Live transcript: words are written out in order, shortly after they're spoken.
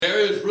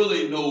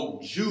really no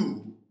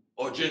Jew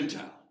or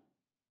Gentile,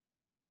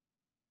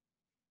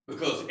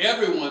 because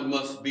everyone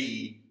must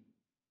be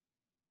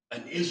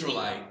an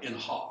Israelite in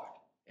heart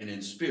and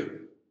in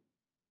spirit.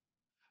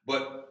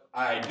 But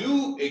I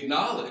do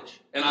acknowledge,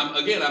 and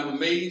I'm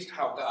amazed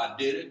how God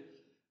did it.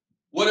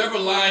 Whatever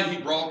line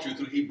he brought you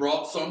through, he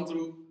brought some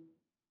through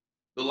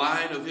the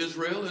line of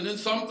Israel and then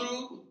some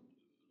through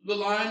the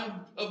line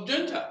of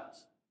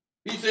Gentiles.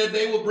 He said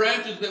they were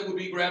branches that would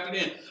be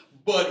grafted in.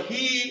 But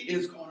he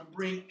is going to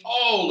bring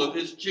all of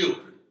his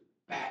children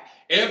back.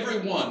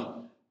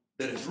 Everyone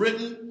that is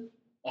written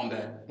on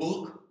that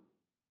book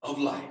of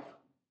life.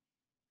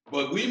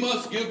 But we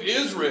must give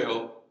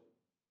Israel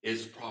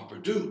its proper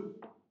due.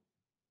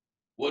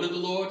 What did the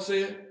Lord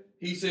say?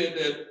 He said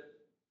that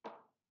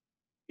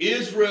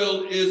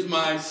Israel is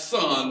my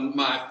son,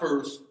 my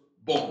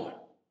firstborn.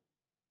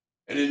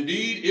 And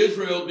indeed,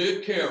 Israel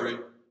did carry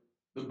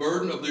the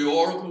burden of the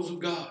oracles of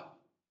God.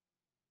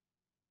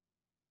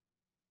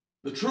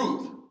 The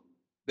truth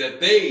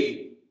that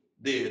they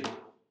did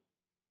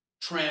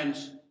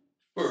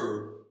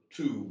transfer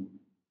to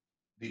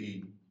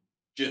the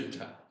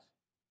Gentiles.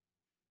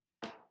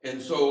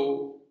 And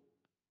so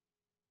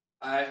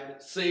I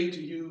say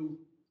to you,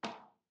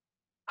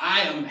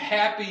 I am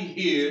happy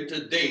here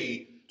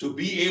today to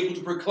be able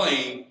to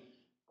proclaim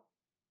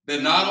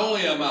that not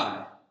only am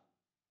I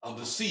of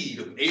the seed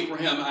of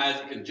Abraham,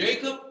 Isaac, and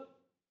Jacob,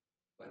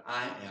 but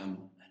I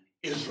am an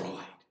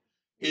Israelite.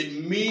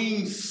 It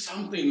means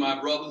something, my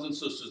brothers and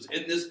sisters,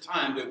 in this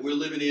time that we're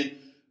living in,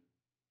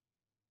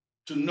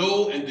 to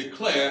know and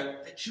declare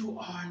that you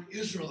are an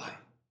Israelite.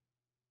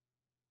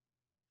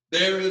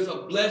 There is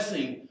a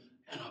blessing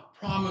and a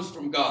promise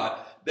from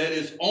God that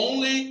is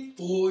only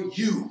for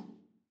you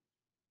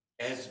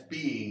as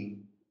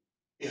being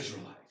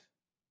Israelites.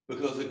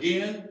 Because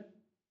again,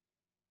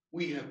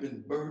 we have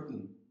been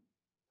burdened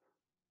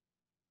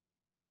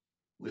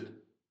with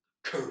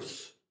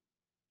curse.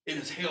 It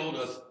has held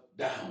us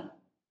down.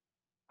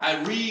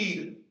 I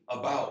read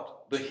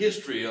about the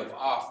history of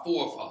our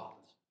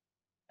forefathers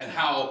and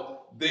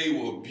how they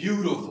were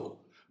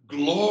beautiful,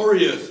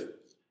 glorious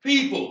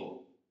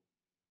people.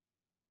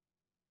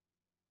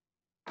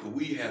 But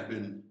we have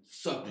been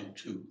subject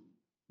to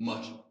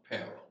much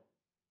peril,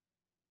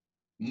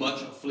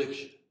 much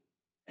affliction,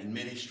 and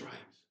many stripes.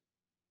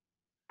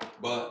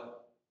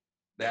 But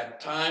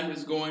that time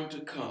is going to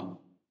come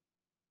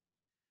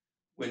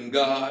when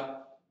God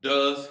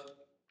does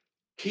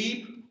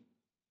keep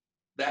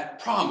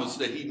that promise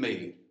that he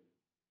made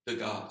to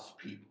God's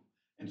people.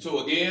 And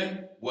so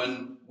again,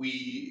 when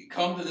we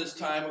come to this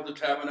time of the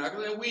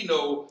tabernacle, and we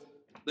know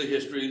the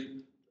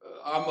history,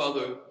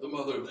 the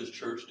mother of this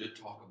church did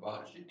talk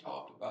about it. She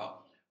talked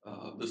about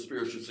the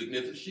spiritual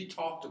significance. She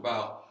talked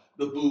about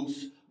the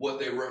booths, what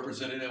they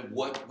represented and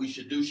what we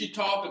should do. She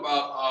talked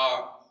about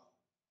our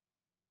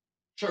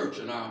church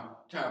and our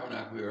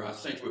tabernacle here, our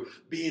sanctuary,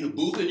 being a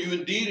booth, and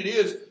indeed it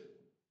is.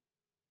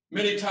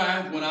 Many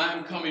times when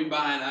I'm coming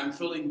by and I'm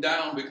feeling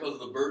down because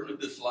of the burden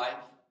of this life,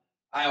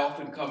 I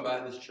often come by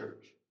this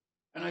church.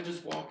 And I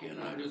just walk in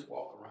and I just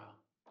walk around.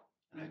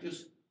 And I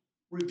just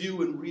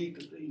review and read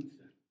the things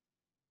that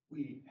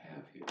we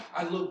have here.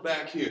 I look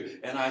back here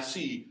and I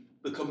see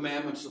the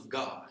commandments of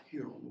God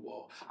here on the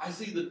wall. I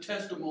see the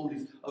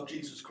testimonies of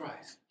Jesus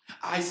Christ.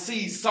 I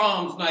see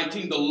Psalms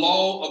 19, the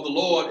law of the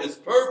Lord is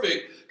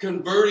perfect,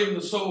 converting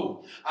the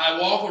soul. I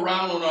walk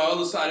around on the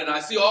other side and I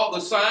see all the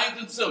signs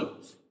and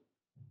symbols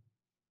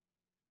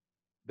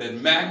that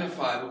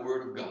magnify the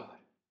word of God.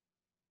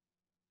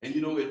 And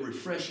you know, it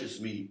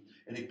refreshes me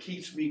and it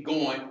keeps me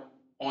going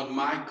on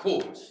my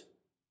course.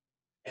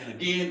 And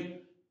again,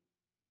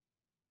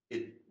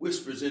 it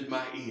whispers in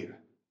my ear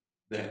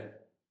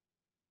that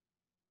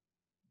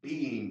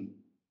being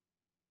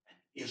an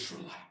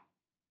Israelite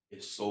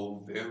is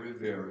so very,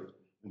 very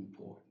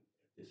important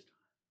at this time.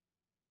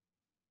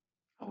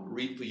 I will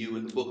read for you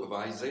in the book of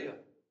Isaiah.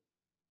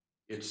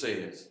 It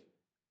says,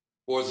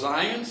 "For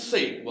Zion's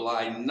sake will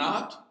I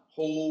not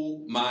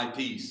hold my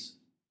peace,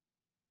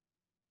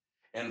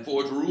 and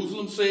for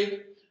Jerusalem's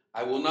sake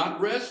I will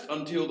not rest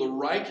until the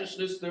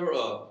righteousness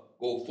thereof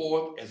go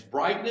forth as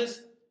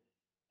brightness,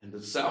 and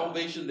the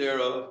salvation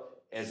thereof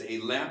as a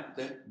lamp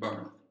that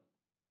burneth.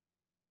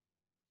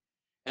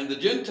 And the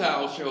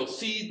Gentiles shall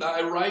see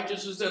thy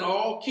righteousness, and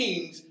all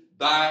kings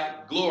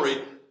thy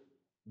glory."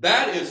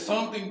 That is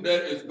something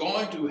that is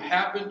going to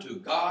happen to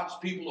God's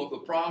people of the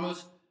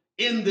promise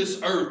in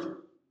this earth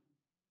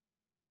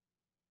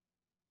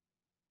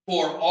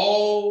for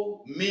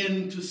all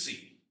men to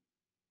see.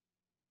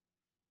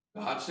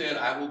 God said,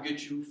 "I will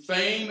get you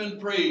fame and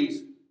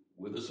praise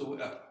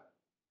whithersoever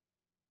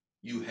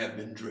you have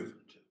been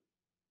driven to."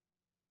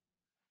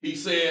 He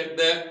said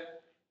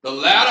that the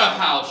latter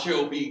house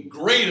shall be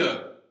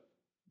greater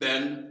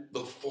than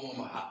the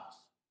former house.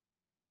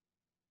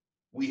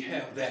 We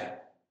have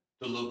that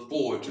to look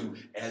forward to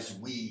as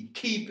we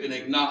keep and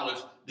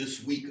acknowledge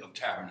this week of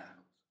tabernacles.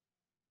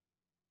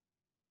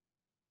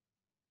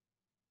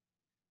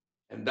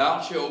 "And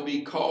thou shalt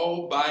be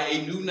called by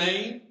a new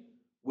name,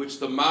 which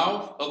the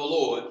mouth of the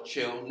Lord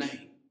shall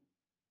name."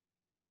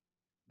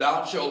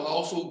 Thou shalt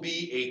also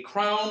be a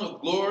crown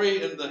of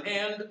glory in the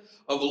hand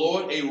of the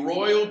Lord, a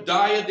royal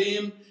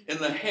diadem in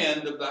the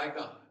hand of thy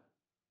God.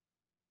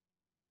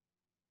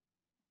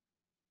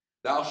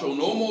 Thou shalt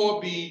no more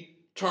be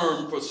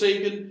termed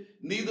forsaken,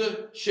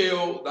 neither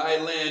shall thy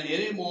land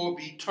any more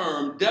be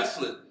termed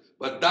desolate,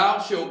 but thou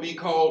shalt be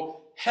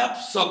called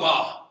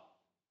Hephzibah.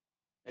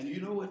 And you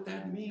know what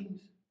that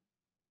means?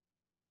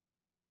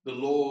 The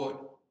Lord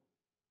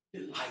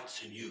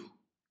delights in you.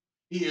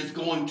 He is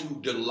going to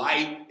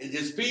delight in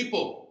his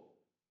people.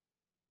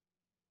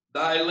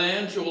 Thy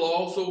land shall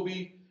also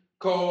be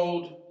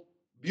called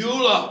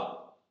Beulah,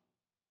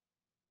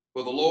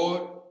 for the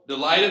Lord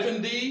delighteth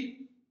in thee,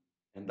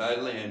 and thy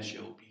land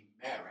shall be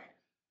married.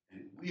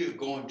 And we are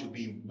going to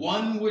be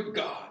one with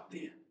God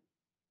then.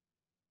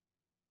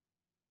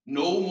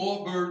 No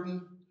more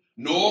burden,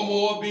 no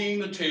more being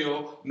the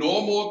tail,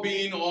 no more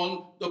being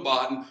on the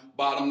bottom,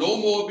 no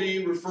more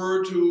being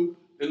referred to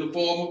in the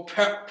form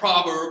of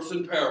proverbs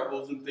and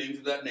parables and things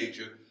of that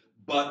nature,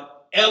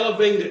 but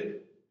elevated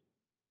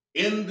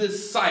in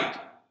this sight,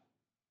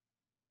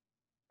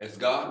 as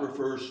God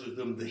refers to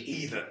them, the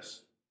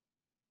heathens,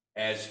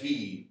 as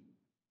he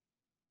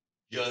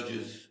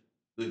judges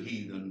the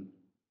heathen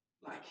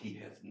like he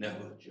has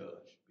never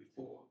judged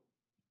before.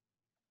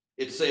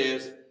 It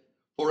says,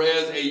 for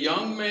as a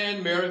young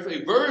man marrieth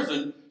a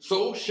virgin,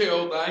 so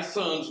shall thy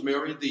sons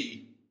marry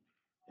thee.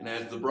 And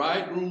as the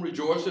bridegroom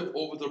rejoiceth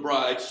over the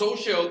bride, so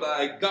shall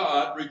thy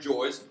God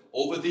rejoice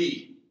over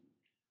thee.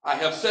 I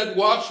have set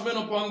watchmen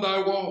upon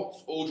thy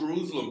walls, O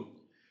Jerusalem,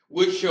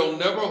 which shall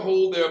never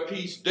hold their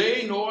peace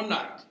day nor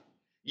night.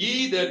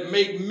 Ye that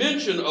make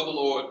mention of the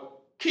Lord,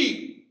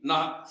 keep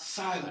not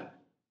silent.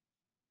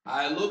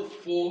 I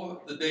look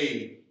for the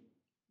day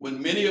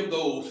when many of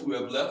those who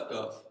have left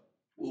us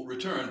will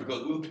return,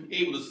 because we'll be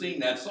able to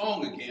sing that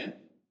song again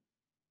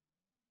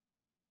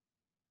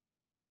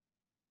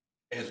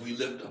as we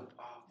lift up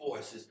our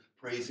voices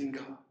praising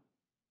God.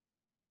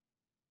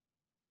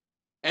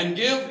 And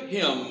give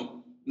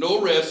him no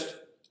rest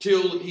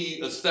till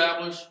he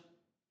establish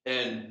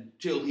and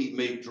till he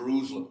make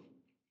Jerusalem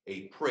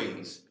a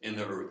praise in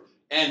the earth,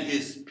 and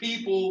his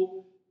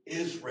people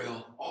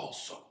Israel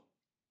also.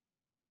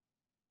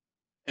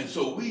 And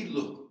so we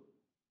look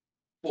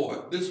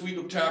for this week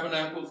of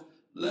Tabernacles.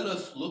 Let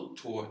us look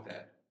toward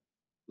that.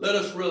 Let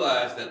us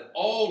realize that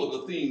all of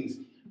the things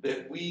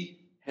that we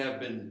have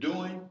been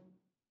doing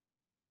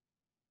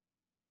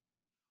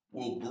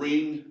will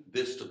bring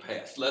this to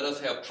pass. Let us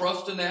have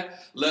trust in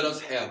that. Let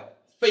us have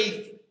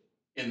faith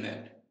in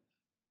that.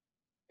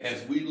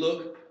 As we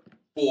look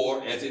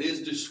for, as it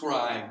is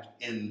described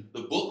in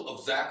the book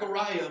of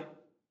Zechariah,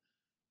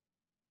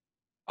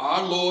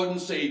 our Lord and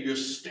Savior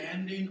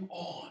standing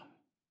on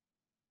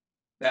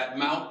that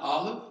Mount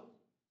Olive.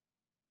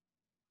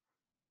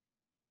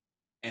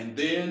 And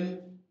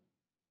then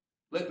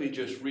let me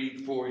just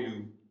read for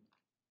you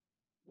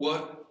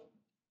what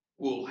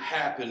will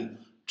happen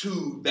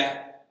to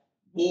that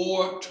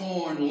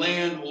war-torn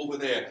land over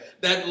there,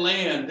 that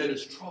land that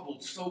is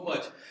troubled so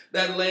much,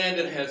 that land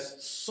that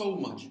has so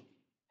much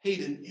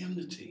hate and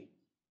enmity,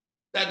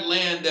 that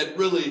land that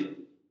really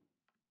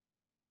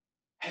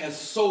has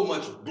so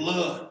much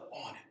blood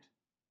on it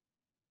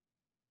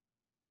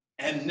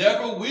and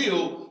never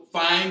will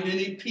find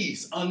any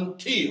peace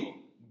until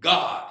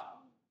God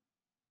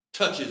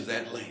touches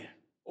that land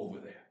over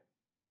there.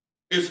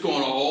 It's going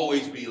to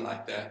always be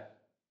like that.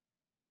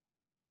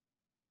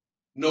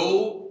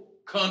 No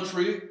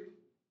country,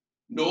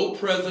 no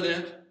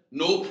president,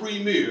 no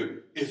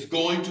premier is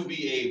going to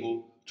be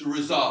able to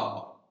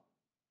resolve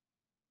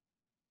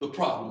the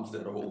problems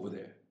that are over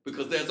there,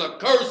 because there's a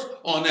curse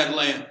on that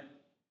land.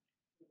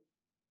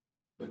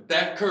 But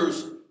that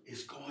curse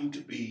is going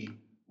to be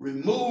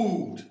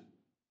removed,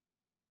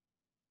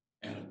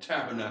 and a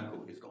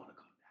tabernacle is going to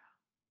come down.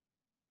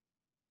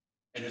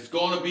 And it's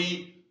going to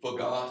be for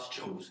God's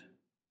chosen.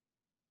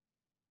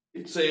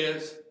 It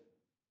says,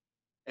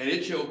 and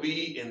it shall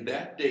be in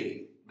that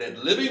day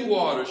that living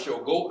water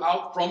shall go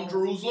out from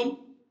Jerusalem,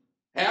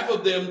 half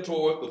of them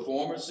toward the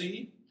former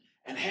sea,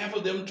 and half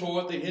of them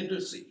toward the hinder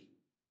sea.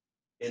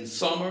 In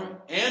summer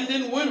and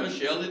in winter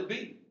shall it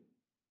be.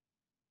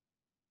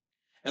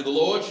 And the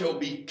Lord shall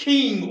be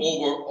king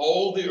over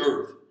all the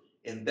earth.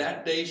 In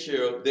that day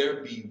shall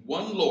there be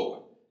one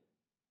Lord,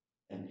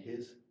 and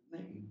his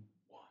name